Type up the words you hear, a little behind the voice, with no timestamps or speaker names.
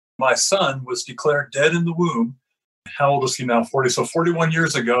My son was declared dead in the womb. How old is he now? 40. So 41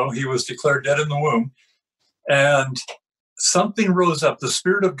 years ago, he was declared dead in the womb. And something rose up. The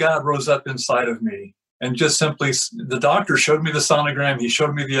Spirit of God rose up inside of me. And just simply, the doctor showed me the sonogram. He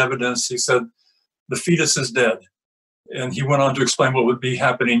showed me the evidence. He said, the fetus is dead. And he went on to explain what would be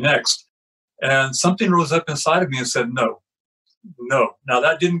happening next. And something rose up inside of me and said, no. Now,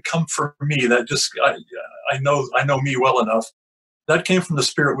 that didn't come from me. That just, I know me well enough. That came from the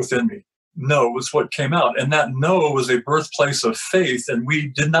Spirit within me. No was what came out. And that no was a birthplace of faith. And we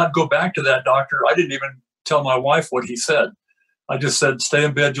did not go back to that doctor. I didn't even tell my wife what he said. I just said, stay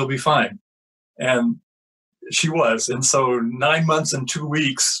in bed, you'll be fine. And she was. And so 9 months and 2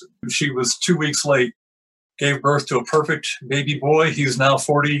 weeks, she was 2 weeks late, gave birth to a perfect baby boy. He's now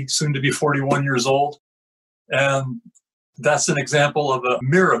 40, soon to be 41 years old. And that's an example of a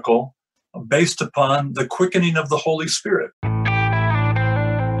miracle based upon the quickening of the Holy Spirit.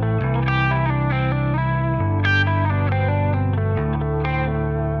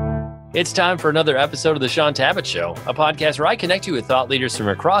 It's time for another episode of The Sean Tabbitt Show, a podcast where I connect you with thought leaders from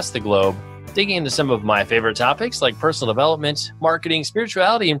across the globe, digging into some of my favorite topics like personal development, marketing,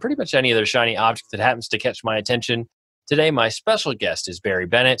 spirituality, and pretty much any other shiny object that happens to catch my attention. Today, my special guest is Barry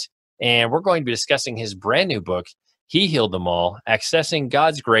Bennett, and we're going to be discussing his brand new book, He Healed Them All, Accessing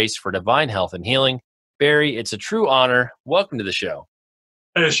God's Grace for Divine Health and Healing. Barry, it's a true honor. Welcome to the show.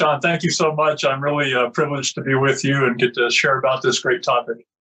 Hey, Sean, thank you so much. I'm really privileged to be with you and get to share about this great topic.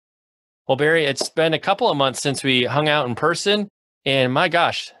 Well, Barry, it's been a couple of months since we hung out in person, and my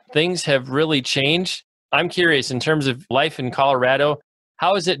gosh, things have really changed. I'm curious, in terms of life in Colorado,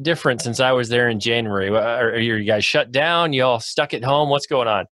 how is it different since I was there in January? Are you guys shut down? You all stuck at home? What's going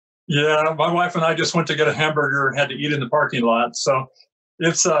on? Yeah, my wife and I just went to get a hamburger and had to eat in the parking lot. So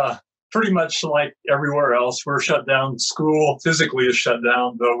it's pretty much like everywhere else. We're shut down. School physically is shut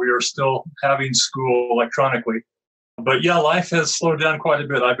down, though we are still having school electronically. But yeah, life has slowed down quite a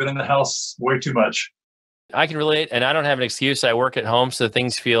bit. I've been in the house way too much. I can relate, and I don't have an excuse. I work at home, so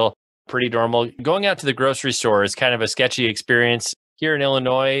things feel pretty normal. Going out to the grocery store is kind of a sketchy experience. Here in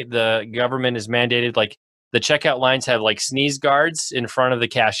Illinois, the government has mandated, like, the checkout lines have like sneeze guards in front of the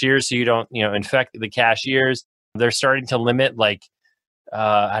cashiers so you don't, infect the cashiers. They're starting to limit, like,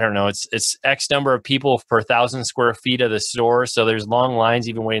 I don't know, it's X number of people per 1,000 square feet of the store. So there's long lines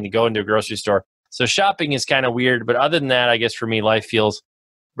even waiting to go into a grocery store. So shopping is kind of weird. But other than that, I guess for me, life feels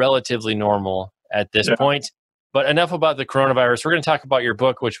relatively normal at this point. But enough about the coronavirus. We're going to talk about your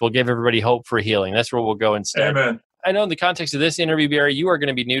book, which will give everybody hope for healing. That's where we'll go instead. Amen. I know in the context of this interview, Barry, you are going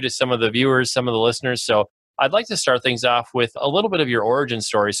to be new to some of the viewers, some of the listeners. So I'd like to start things off with a little bit of your origin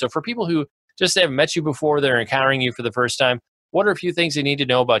story. So for people who just haven't met you before, they're encountering you for the first time, what are a few things they need to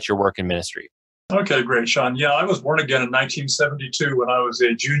know about your work in ministry? Okay, great, Sean. Yeah, I was born again in 1972 when I was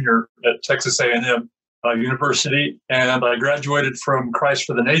a junior at Texas A&M University, and I graduated from Christ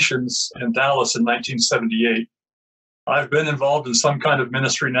for the Nations in Dallas in 1978. I've been involved in some kind of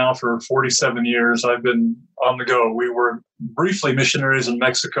ministry now for 47 years. I've been on the go. We were briefly missionaries in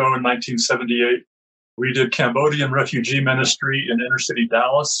Mexico in 1978. We did Cambodian refugee ministry in inner city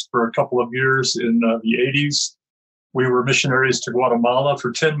Dallas for a couple of years in the 80s. We were missionaries to Guatemala for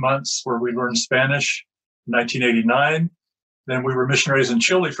 10 months where we learned Spanish in 1989. Then we were missionaries in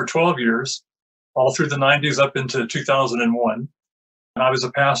Chile for 12 years, all through the 90s up into 2001. And I was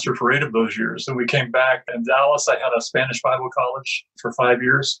a pastor for 8 of those years. And we came back in Dallas. I had a Spanish Bible college for 5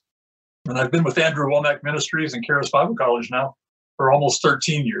 years. And I've been with Andrew Womack Ministries and Charis Bible College now for almost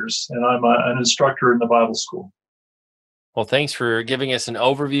 13 years. And I'm an instructor in the Bible school. Well, thanks for giving us an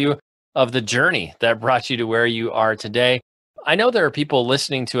overview of the journey that brought you to where you are today. I know there are people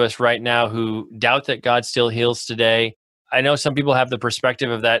listening to us right now who doubt that God still heals today. I know some people have the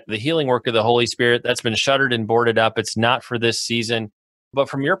perspective of that, the healing work of the Holy Spirit, that's been shuttered and boarded up. It's not for this season. But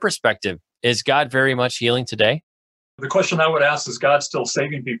from your perspective, is God very much healing today? The question I would ask is, God still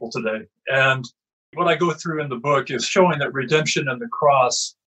saving people today? And what I go through in the book is showing that redemption and the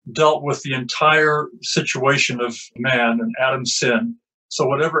cross dealt with the entire situation of man and Adam's sin. So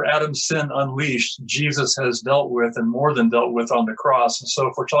whatever Adam's sin unleashed, Jesus has dealt with and more than dealt with on the cross. And so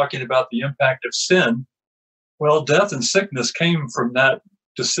if we're talking about the impact of sin, well, death and sickness came from that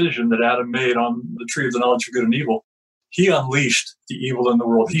decision that Adam made on the tree of the knowledge of good and evil. He unleashed the evil in the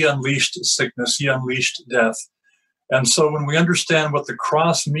world. He unleashed sickness. He unleashed death. And so when we understand what the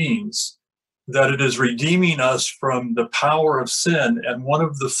cross means, that it is redeeming us from the power of sin, and one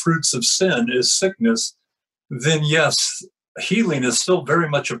of the fruits of sin is sickness, then yes, healing is still very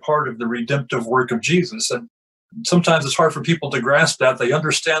much a part of the redemptive work of Jesus. And sometimes it's hard for people to grasp that. They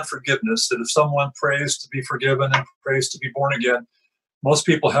understand forgiveness, that if someone prays to be forgiven and prays to be born again, Most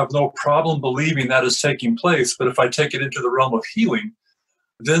people have no problem believing that is taking place. But if I take it into the realm of healing,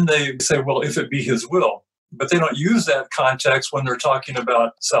 then they say, well, if it be his will. But they don't use that context when they're talking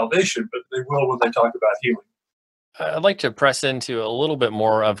about salvation, but they will when they talk about healing. I'd like to press into a little bit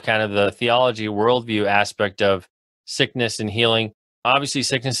more of kind of the theology worldview aspect of sickness and healing. Obviously,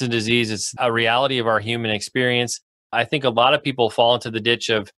 sickness and disease, it's a reality of our human experience. I think a lot of people fall into the ditch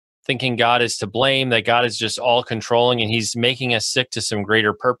of thinking God is to blame, that God is just all controlling and he's making us sick to some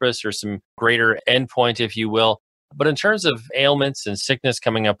greater purpose or some greater endpoint, if you will. But in terms of ailments and sickness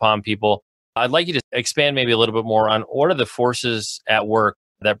coming upon people, I'd like you to expand maybe a little bit more on what are the forces at work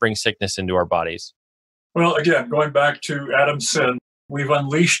that bring sickness into our bodies? Well, again, going back to Adam's sin, we've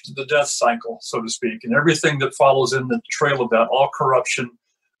unleashed the death cycle, so to speak, and everything that follows in the trail of that, all corruption,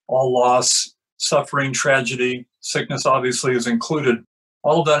 all loss, suffering, tragedy, sickness obviously is included.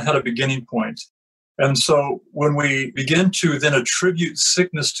 All of that had a beginning point. And so when we begin to then attribute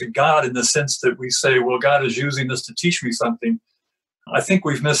sickness to God in the sense that we say, well, God is using this to teach me something, I think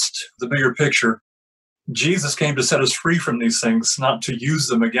we've missed the bigger picture. Jesus came to set us free from these things, not to use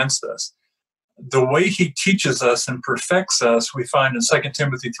them against us. The way he teaches us and perfects us, we find in 2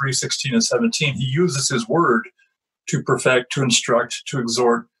 Timothy 3:16 and 17, he uses his word to perfect, to instruct, to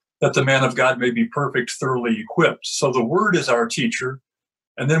exhort, that the man of God may be perfect, thoroughly equipped. So the word is our teacher.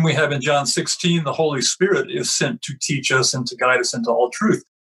 And then we have in John 16, the Holy Spirit is sent to teach us and to guide us into all truth.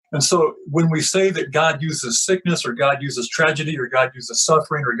 And so when we say that God uses sickness or God uses tragedy or God uses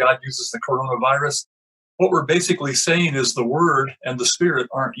suffering or God uses the coronavirus, what we're basically saying is the word and the spirit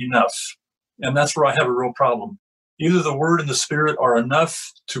aren't enough. And that's where I have a real problem. Either the word and the spirit are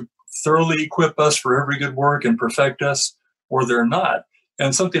enough to thoroughly equip us for every good work and perfect us, or they're not.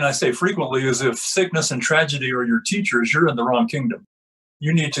 And something I say frequently is if sickness and tragedy are your teachers, you're in the wrong kingdom.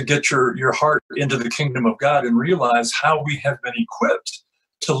 You need to get your heart into the kingdom of God and realize how we have been equipped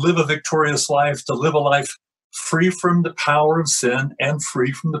to live a victorious life, to live a life free from the power of sin and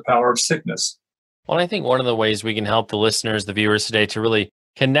free from the power of sickness. Well, I think one of the ways we can help the listeners, the viewers today, to really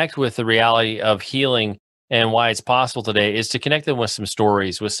connect with the reality of healing and why it's possible today is to connect them with some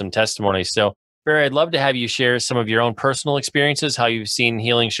stories, with some testimonies. So, Barry, I'd love to have you share some of your own personal experiences, how you've seen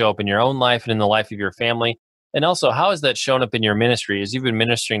healing show up in your own life and in the life of your family. And also, how has that shown up in your ministry? As you've been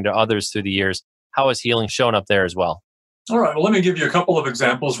ministering to others through the years, how has healing shown up there as well? All right, well, let me give you a couple of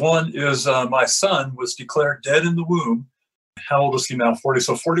examples. One is my son was declared dead in the womb. How old is he now? 40.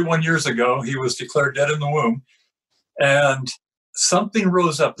 So 41 years ago, he was declared dead in the womb. And something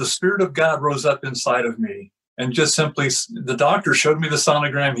rose up. The Spirit of God rose up inside of me. And just simply, the doctor showed me the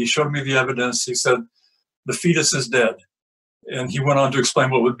sonogram. He showed me the evidence. He said, the fetus is dead. And he went on to explain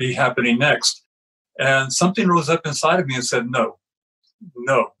what would be happening next. And something rose up inside of me and said, no.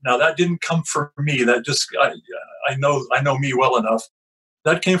 Now, that didn't come from me. That just, I know me well enough.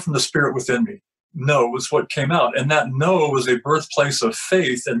 That came from the Spirit within me. No was what came out. And that no was a birthplace of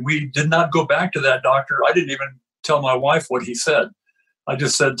faith. And we did not go back to that doctor. I didn't even tell my wife what he said. I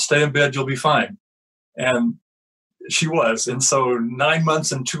just said, stay in bed, you'll be fine. And she was. And so 9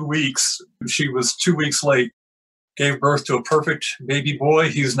 months and 2 weeks, she was 2 weeks late, gave birth to a perfect baby boy.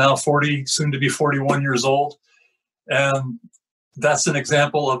 He's now 40, soon to be 41 years old. And that's an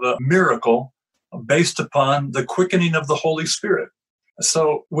example of a miracle based upon the quickening of the Holy Spirit.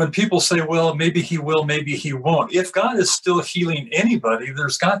 So when people say, well, maybe he will, maybe he won't, if God is still healing anybody,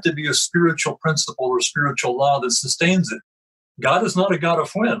 there's got to be a spiritual principle or spiritual law that sustains it. God is not a God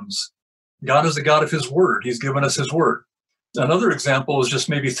of whims. God is a God of his word. He's given us his word. Another example is just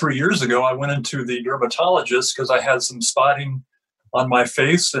maybe 3 years ago, I went into the dermatologist because I had some spotting on my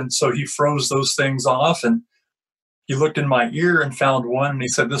face. And so he froze those things off and he looked in my ear and found one. And he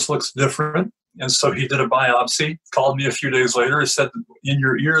said, this looks different. And so he did a biopsy, called me a few days later. He said, in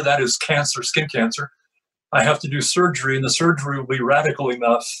your ear, that is cancer, skin cancer. I have to do surgery, and the surgery will be radical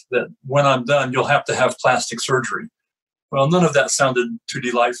enough that when I'm done, you'll have to have plastic surgery. Well, none of that sounded too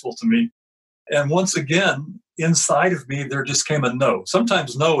delightful to me. And once again, inside of me, there just came a no.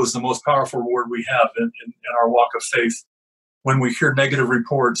 Sometimes no is the most powerful word we have in our walk of faith. When we hear negative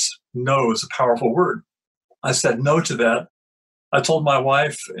reports, no is a powerful word. I said no to that. I told my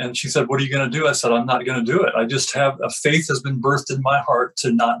wife, and she said, what are you going to do? I said, I'm not going to do it. I just have a faith has been birthed in my heart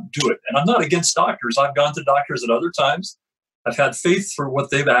to not do it. And I'm not against doctors. I've gone to doctors at other times. I've had faith for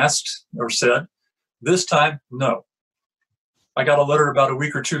what they've asked or said. This time, no. I got a letter about a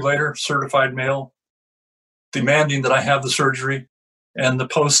week or two later, certified mail, demanding that I have the surgery and the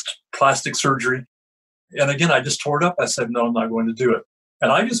post-plastic surgery. And again, I just tore it up. I said, no, I'm not going to do it.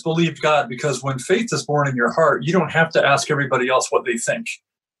 And I just believed God because when faith is born in your heart, you don't have to ask everybody else what they think.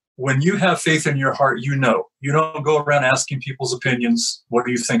 when you have faith in your heart, you know. You don't go around asking people's opinions. What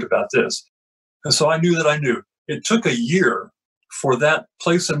do you think about this? And so I knew that I knew. It took a year for that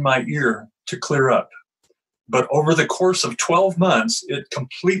place in my ear to clear up. But over the course of 12 months, it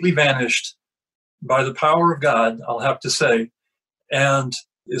completely vanished by the power of God, I'll have to say. And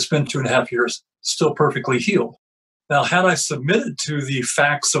it's been 2.5 years, still perfectly healed. Now, had I submitted to the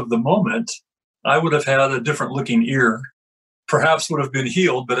facts of the moment, I would have had a different looking ear, perhaps would have been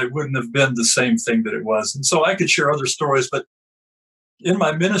healed, but it wouldn't have been the same thing that it was. And so I could share other stories, but in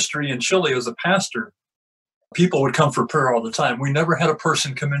my ministry in Chile as a pastor, people would come for prayer all the time. We never had a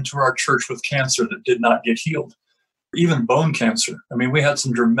person come into our church with cancer that did not get healed, even bone cancer. I mean, we had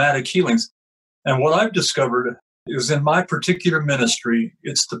some dramatic healings. And what I've discovered is in my particular ministry,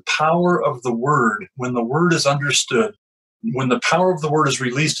 it's the power of the word. When the word is understood, when the power of the word is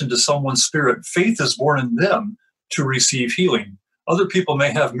released into someone's spirit, faith is born in them to receive healing. Other people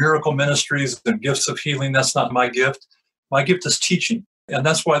may have miracle ministries and gifts of healing. That's not my gift. My gift is teaching. And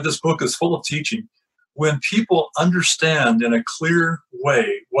that's why this book is full of teaching. When people understand in a clear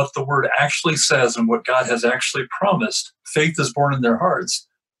way what the word actually says and what God has actually promised, faith is born in their hearts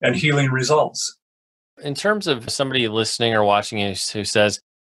and healing results. In terms of somebody listening or watching who says,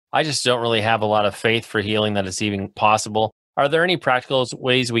 I just don't really have a lot of faith for healing that it's even possible, are there any practical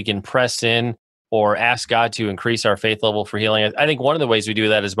ways we can press in or ask God to increase our faith level for healing? I think one of the ways we do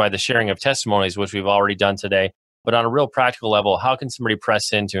that is by the sharing of testimonies, which we've already done today. But on a real practical level, how can somebody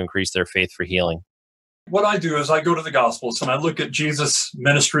press in to increase their faith for healing? What I do is I go to the Gospels and I look at Jesus'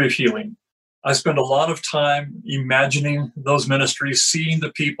 ministry of healing. I spend a lot of time imagining those ministries, seeing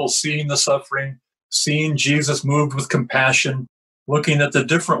the people, seeing the suffering, seeing Jesus moved with compassion, looking at the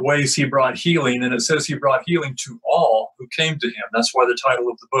different ways he brought healing. And it says he brought healing to all who came to him. That's why the title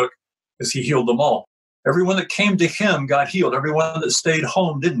of the book is He Healed Them All. Everyone that came to him got healed. Everyone that stayed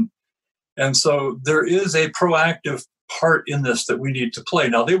home didn't. And so there is a proactive part in this that we need to play.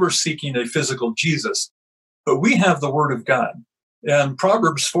 Now, they were seeking a physical Jesus, but we have the Word of God. And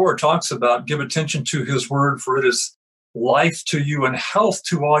Proverbs 4 talks about, give attention to his word, for it is life to you and health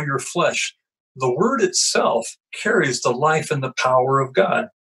to all your flesh. The word itself carries the life and the power of God.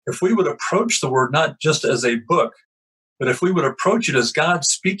 If we would approach the word not just as a book, but if we would approach it as God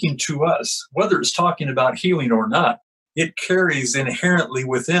speaking to us, whether it's talking about healing or not, it carries inherently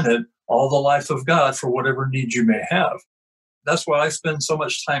within it all the life of God for whatever need you may have. That's why I spend so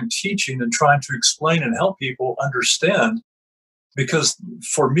much time teaching and trying to explain and help people understand. Because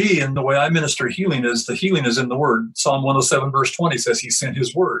for me, and the way I minister healing is the healing is in the word. Psalm 107 verse 20 says he sent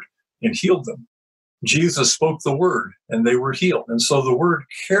his word and healed them. Jesus spoke the word and they were healed. And so the word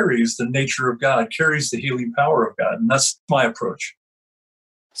carries the nature of God, carries the healing power of God. And that's my approach.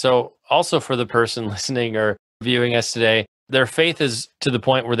 So also for the person listening or viewing us today, their faith is to the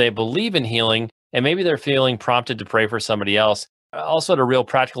point where they believe in healing and maybe they're feeling prompted to pray for somebody else. Also at a real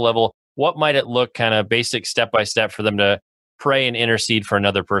practical level, what might it look kind of basic step by step for them to pray and intercede for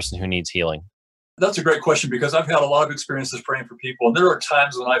another person who needs healing? That's a great question because I've had a lot of experiences praying for people. And there are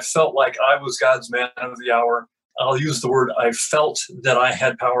times when I felt like I was God's man of the hour. I'll use the word, I felt that I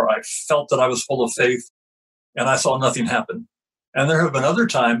had power. I felt that I was full of faith and I saw nothing happen. And there have been other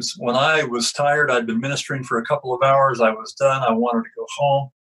times when I was tired. I'd been ministering for a couple of hours. I was done. I wanted to go home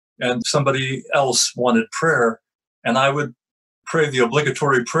and somebody else wanted prayer. And I would pray the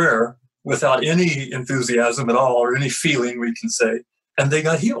obligatory prayer without any enthusiasm at all or any feeling, we can say, and they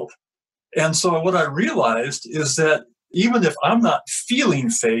got healed. And so what I realized is that even if I'm not feeling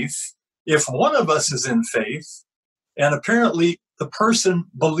faith, if one of us is in faith, and apparently the person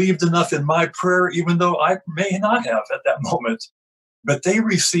believed enough in my prayer, even though I may not have at that moment, but they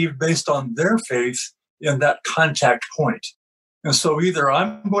received based on their faith in that contact point. And so either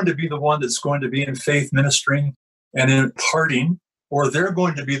I'm going to be the one that's going to be in faith ministering and imparting, or they're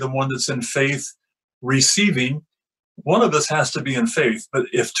going to be the one that's in faith receiving. One of us has to be in faith. But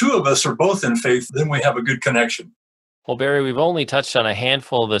if two of us are both in faith, then we have a good connection. Well, Barry, we've only touched on a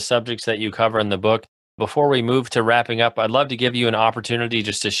handful of the subjects that you cover in the book. Before we move to wrapping up, I'd love to give you an opportunity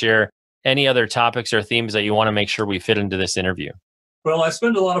just to share any other topics or themes that you want to make sure we fit into this interview. Well, I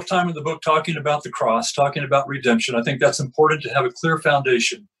spend a lot of time in the book talking about the cross, talking about redemption. I think that's important to have a clear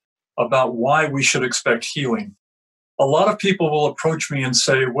foundation about why we should expect healing. A lot of people will approach me and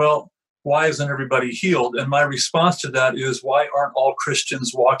say, well, why isn't everybody healed? And my response to that is, why aren't all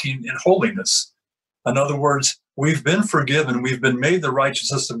Christians walking in holiness? In other words, we've been forgiven. We've been made the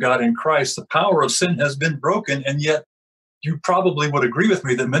righteousness of God in Christ. The power of sin has been broken. And yet you probably would agree with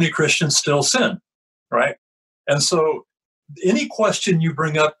me that many Christians still sin, right? And so any question you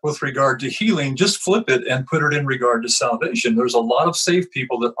bring up with regard to healing, just flip it and put it in regard to salvation. There's a lot of saved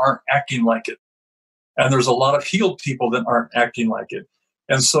people that aren't acting like it. And there's a lot of healed people that aren't acting like it.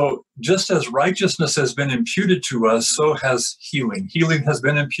 And so just as righteousness has been imputed to us, so has healing. Healing has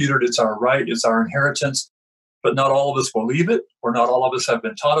been imputed. It's our right. It's our inheritance. But not all of us believe it, or not all of us have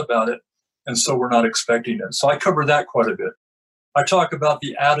been taught about it. And so we're not expecting it. So I cover that quite a bit. I talk about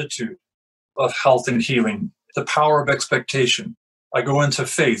the attitude of health and healing, the power of expectation. I go into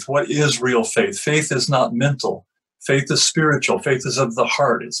faith. What is real faith? Faith is not mental. Faith is spiritual. Faith is of the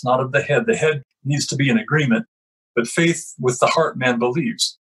heart. It's not of the head. The head needs to be in agreement, but faith with the heart man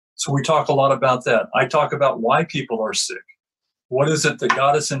believes. So we talk a lot about that. I talk about why people are sick. What is it that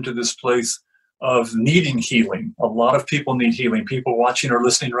got us into this place of needing healing? A lot of people need healing. People watching or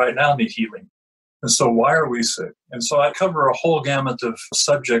listening right now need healing. And so why are we sick? And so I cover a whole gamut of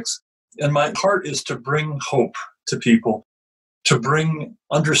subjects. And my heart is to bring hope to people, to bring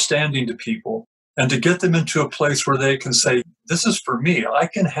understanding to people, and to get them into a place where they can say, this is for me. I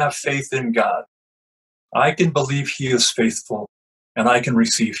can have faith in God. I can believe he is faithful, and I can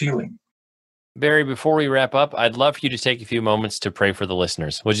receive healing. Barry, before we wrap up, I'd love for you to take a few moments to pray for the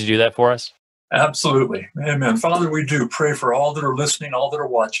listeners. Would you do that for us? Absolutely. Amen. Father, we do pray for all that are listening, all that are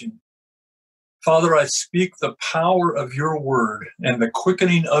watching. Father, I speak the power of your word and the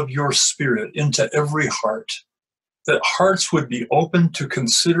quickening of your spirit into every heart, that hearts would be open to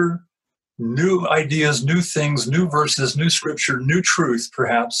consider new ideas, new things, new verses, new scripture, new truth,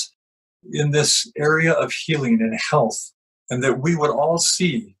 perhaps, in this area of healing and health, and that we would all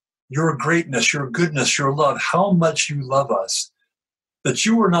see your greatness, your goodness, your love, how much you love us, that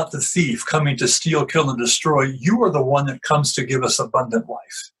you are not the thief coming to steal, kill, and destroy. You are the one that comes to give us abundant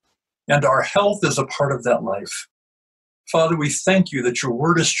life. And our health is a part of that life. Father, we thank you that your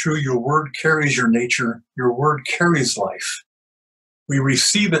word is true. Your word carries your nature. Your word carries life. We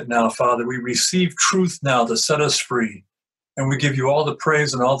receive it now, Father. We receive truth now to set us free. And we give you all the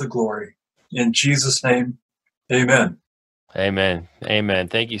praise and all the glory. In Jesus' name, amen. Amen. Amen.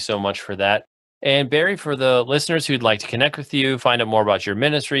 Thank you so much for that. And Barry, for the listeners who'd like to connect with you, find out more about your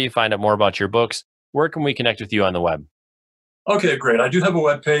ministry, find out more about your books, where can we connect with you on the web? Okay, great. I do have a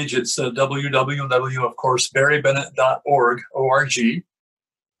webpage. It's www, of course, barrybennett.org, O-R-G.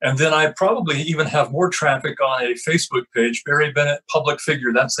 And then I probably even have more traffic on a Facebook page, Barry Bennett Public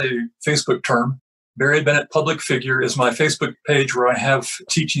Figure. That's a Facebook term. Barry Bennett Public Figure is my Facebook page where I have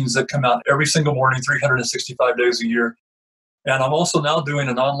teachings that come out every single morning, 365 days a year. And I'm also now doing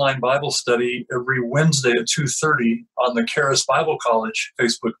an online Bible study every Wednesday at 2:30 on the Charis Bible College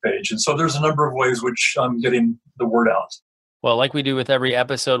Facebook page. And so there's a number of ways which I'm getting the word out. Well, like we do with every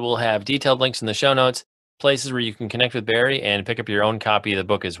episode, we'll have detailed links in the show notes, places where you can connect with Barry and pick up your own copy of the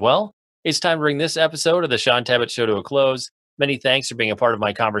book as well. It's time to bring this episode of the Sean Tabbitt Show to a close. Many thanks for being a part of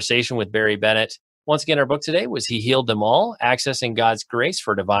my conversation with Barry Bennett. Once again, our book today was He Healed Them All, Accessing God's Grace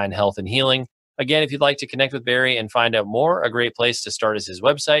for Divine Health and Healing. Again, if you'd like to connect with Barry and find out more, a great place to start is his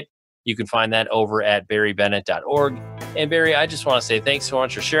website. You can find that over at barrybennett.org. And Barry, I just want to say thanks so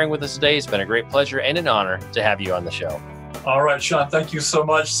much for sharing with us today. It's been a great pleasure and an honor to have you on the show. All right, Sean, thank you so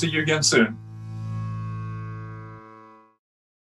much. See you again soon.